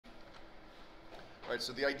Alright,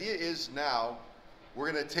 so the idea is now we're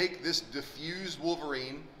going to take this diffused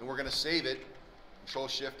Wolverine and we're going to save it. Control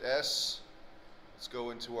Shift S. Let's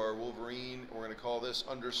go into our Wolverine. We're going to call this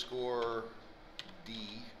underscore D.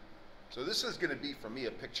 So this is going to be for me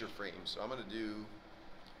a picture frame. So I'm going to do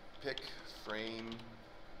pic frame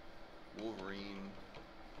Wolverine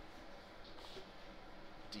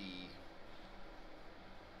D.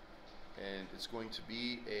 And it's going to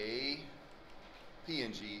be a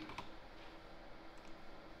PNG.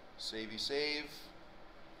 Savey save.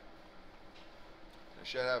 I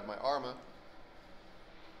should have my ARMA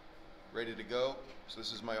ready to go. So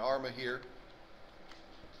this is my ARMA here.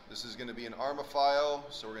 This is going to be an ARMA file,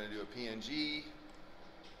 so we're going to do a PNG.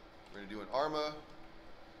 We're going to do an ARMA,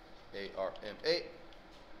 ARMA.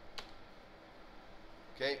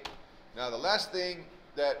 Okay. Now the last thing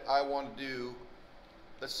that I want to do,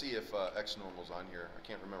 let's see if xNormal's on here. I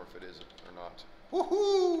can't remember if it is or not.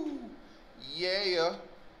 Woohoo! Yeah.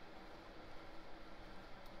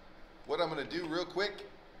 What I'm going to do real quick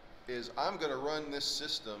is I'm going to run this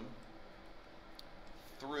system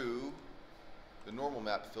through the normal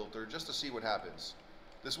map filter just to see what happens.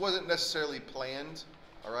 This wasn't necessarily planned,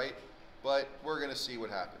 all right, but we're going to see what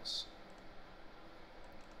happens.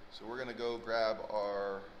 So we're going to go grab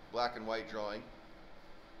our black and white drawing.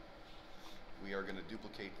 We are going to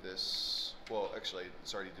duplicate this. Well, actually,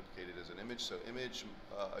 it's already duplicated as an image. So image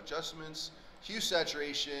adjustments, hue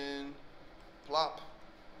saturation, plop.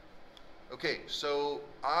 Okay, so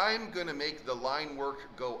I'm going to make the line work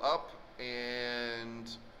go up and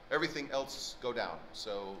everything else go down.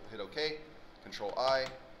 So hit OK, Control I.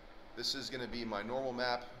 This is going to be my normal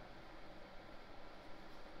map.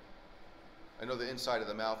 I know the inside of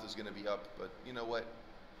the mouth is going to be up, but you know what?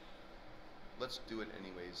 Let's do it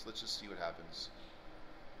anyways. Let's just see what happens.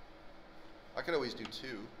 I could always do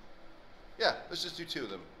two. Yeah, let's just do two of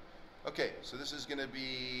them. Okay, so this is going to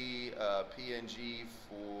be PNG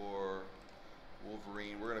for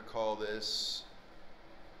Wolverine. We're going to call this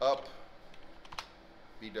up,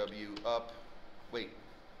 BW up. Wait,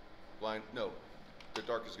 blind, no, the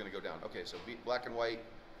dark is going to go down. Okay, so black and white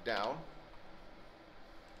down.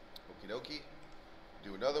 Okie dokie.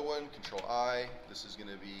 Do another one, Control I. This is going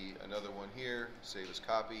to be another one here. Save as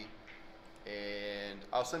copy. And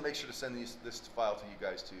I'll make sure to send this file to you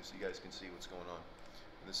guys too, so you guys can see what's going on.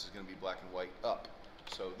 And this is going to be black and white up.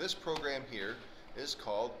 So this program here is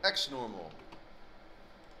called xNormal.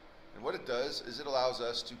 And what it does is it allows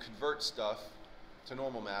us to convert stuff to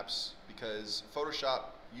normal maps because Photoshop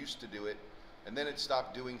used to do it, and then it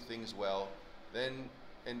stopped doing things well. Then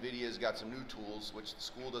NVIDIA's got some new tools which the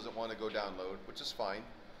school doesn't want to go download, which is fine.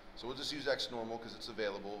 So we'll just use xNormal because it's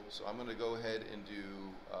available. So I'm going to go ahead and do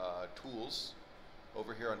tools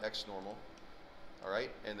over here on xNormal. All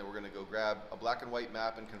right, and then we're going to go grab a black and white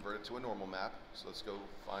map and convert it to a normal map. So let's go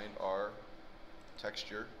find our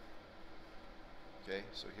texture. Okay,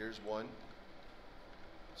 so here's one.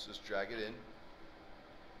 Let's just drag it in.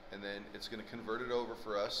 And then it's going to convert it over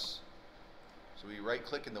for us. So we right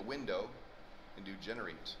click in the window and do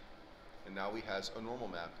generate. And now we has a normal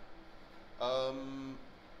map.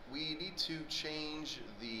 We need to change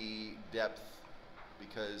the depth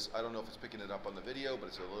because I don't know if it's picking it up on the video, but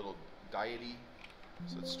it's a little diety.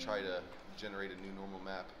 So let's try to generate a new normal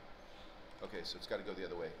map. Okay, so it's got to go the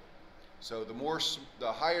other way. So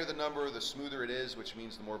the higher the number, the smoother it is, which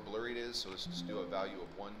means the more blurry it is. So let's just do a value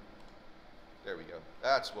of 1. There we go.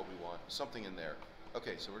 That's what we want. Something in there.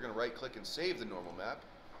 Okay, so we're going to right click and save the normal map.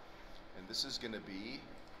 And this is going to be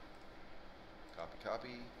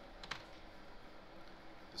copy.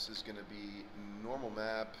 This is going to be normal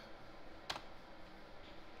map,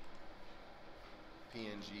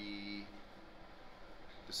 PNG.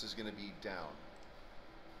 This is going to be down.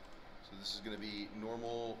 So this is going to be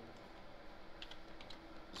normal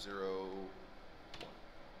 0, 1.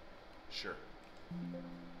 Sure.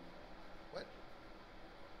 What?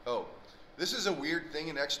 Oh, this is a weird thing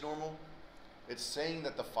in xNormal. It's saying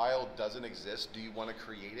that the file doesn't exist. Do you want to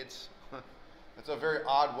create it? That's a very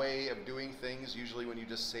odd way of doing things. Usually when you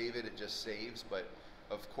just save it, it just saves. But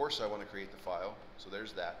of course I want to create the file. So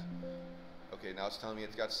there's that. Okay, now it's telling me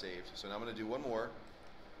it's got saved. So now I'm going to do one more.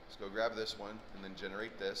 Let's go grab this one and then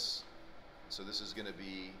generate this. So this is going to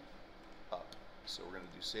be up. So we're going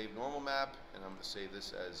to do save normal map, and I'm going to save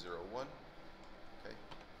this as 0, 1. Okay.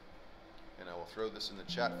 And I will throw this in the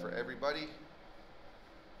chat for everybody.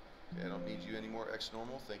 Okay, I don't need you anymore,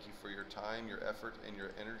 xNormal. Thank you for your time, your effort, and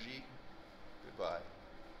your energy. Goodbye.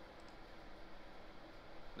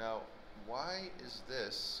 Now, why is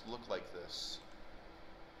this look like this?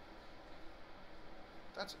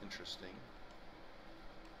 That's interesting.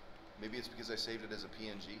 Maybe it's because I saved it as a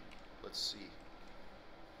PNG. Let's see.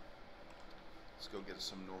 Let's go get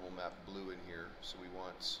some normal map blue in here. So we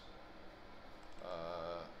want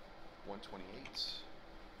 128,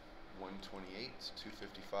 128,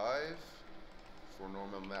 255 for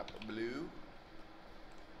normal map blue.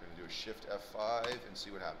 We're going to do a Shift F5 and see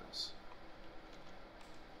what happens.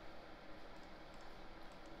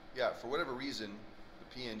 Yeah, for whatever reason,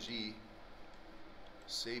 the PNG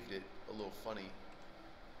saved it a little funny.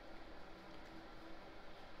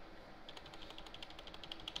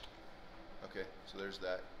 Okay, so there's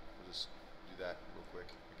that. We'll just do that real quick,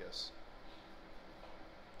 I guess.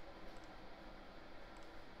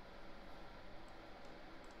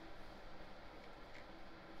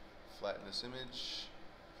 Flatten this image.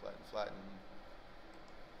 Flatten, flatten.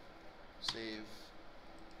 Save.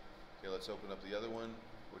 Okay, let's open up the other one,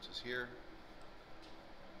 which is here.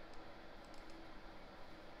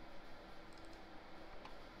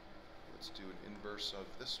 Let's do an inverse of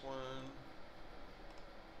this one.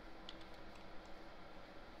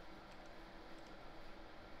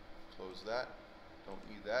 Close that. Don't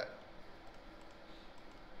need that.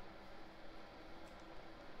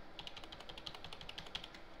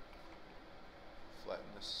 Flatten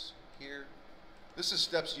this here. This is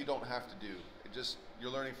steps you don't have to do. You're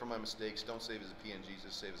learning from my mistakes. Don't save as a PNG,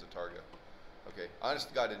 just save as a target. Okay, honest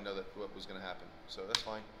to God, I didn't know what was going to happen, so that's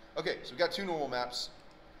fine. Okay, so we've got two normal maps.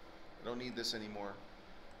 I don't need this anymore.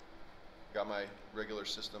 Got my regular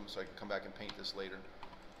system, so I can come back and paint this later.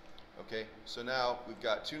 Okay, so now we've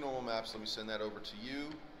got two normal maps. Let me send that over to you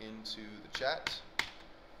into the chat.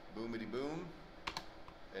 Boomity boom.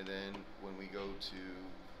 And then when we go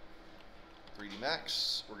to 3D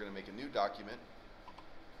Max, we're going to make a new document.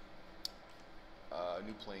 A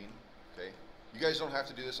new plane. Okay, you guys don't have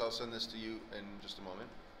to do this. I'll send this to you in just a moment.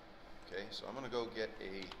 Okay, so I'm going to go get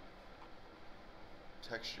a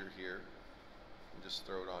texture here and just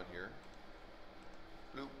throw it on here.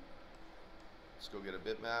 Bloop. Let's go get a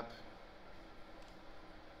bitmap.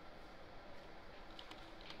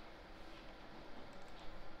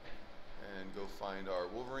 And go find our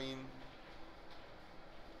Wolverine.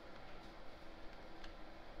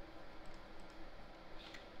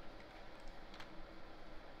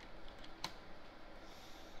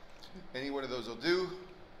 Any one of those will do.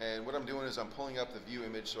 And what I'm doing is I'm pulling up the view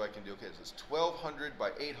image so I can do, okay, so it's 1200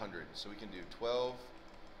 by 800. So we can do 12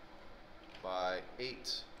 by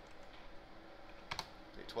 8.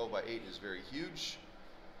 Okay, 12 by 8 is very huge.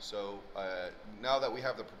 So now that we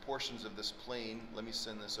have the proportions of this plane, let me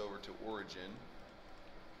send this over to origin.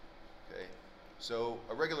 Okay, so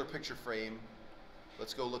a regular picture frame,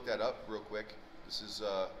 let's go look that up real quick. This is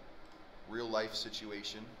a real life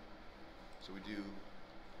situation. So we do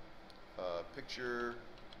picture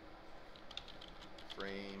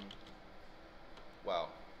frame, wow,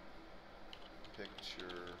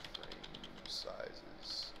 picture frame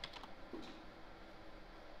sizes.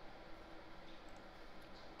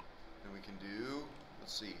 And we can do,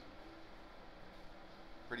 let's see,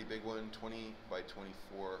 pretty big one, 20 by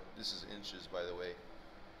 24. This is inches, by the way.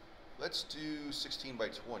 Let's do 16 by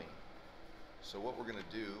 20. So what we're going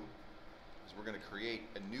to do is we're going to create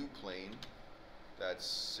a new plane that's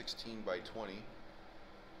 16 by 20.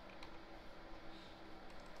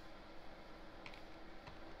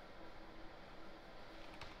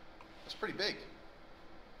 That's pretty big.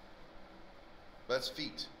 That's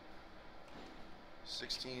feet.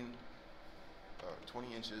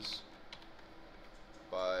 20 inches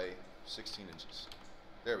by 16 inches.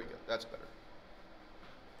 There we go. That's better.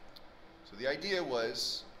 So the idea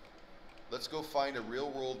was, let's go find a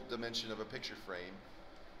real-world dimension of a picture frame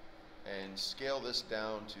and scale this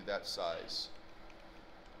down to that size.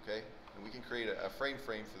 Okay? And we can create a frame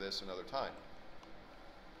for this another time.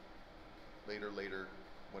 Later,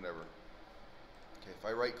 whenever. Okay, if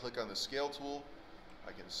I right-click on the scale tool,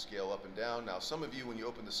 I can scale up and down. Now, some of you, when you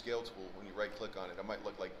open the scale tool, when you right-click on it, it might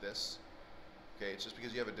look like this. Okay, it's just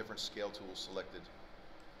because you have a different scale tool selected.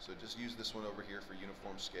 So just use this one over here for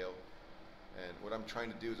uniform scale. And what I'm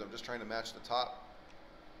trying to do is I'm just trying to match the top.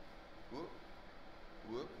 Whoop,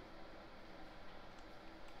 whoop.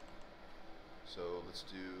 So let's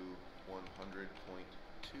do 100.2.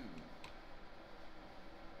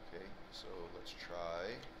 Okay, so let's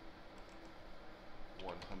try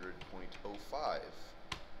 100.05.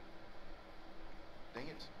 Dang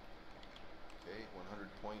it. Okay,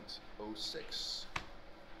 100.06.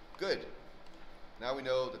 Good. Now we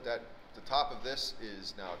know that the top of this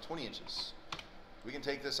is now 20 inches. We can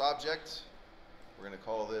take this object, we're going to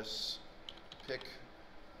call this pick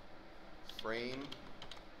frame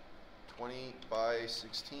 20 by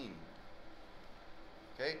 16.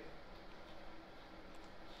 Okay.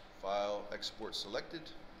 File export selected.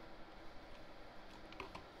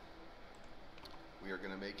 We are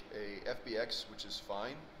going to make a FBX, which is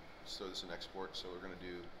fine. So this is an export. So we're going to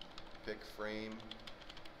do pick frame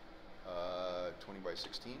 20 by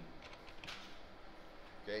 16.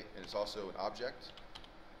 Okay, and it's also an object.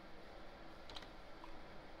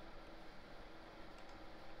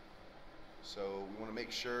 So we want to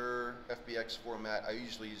make sure FBX format, I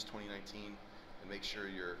usually use 2019, and make sure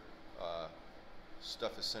your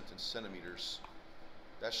stuff is sent in centimeters.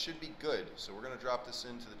 That should be good. So we're going to drop this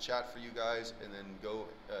into the chat for you guys and then go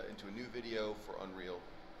into a new video for Unreal.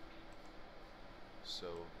 So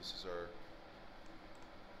this is our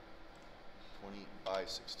 20 by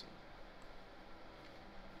 16.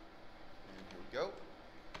 And here we go.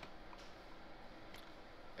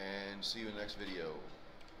 And see you in the next video.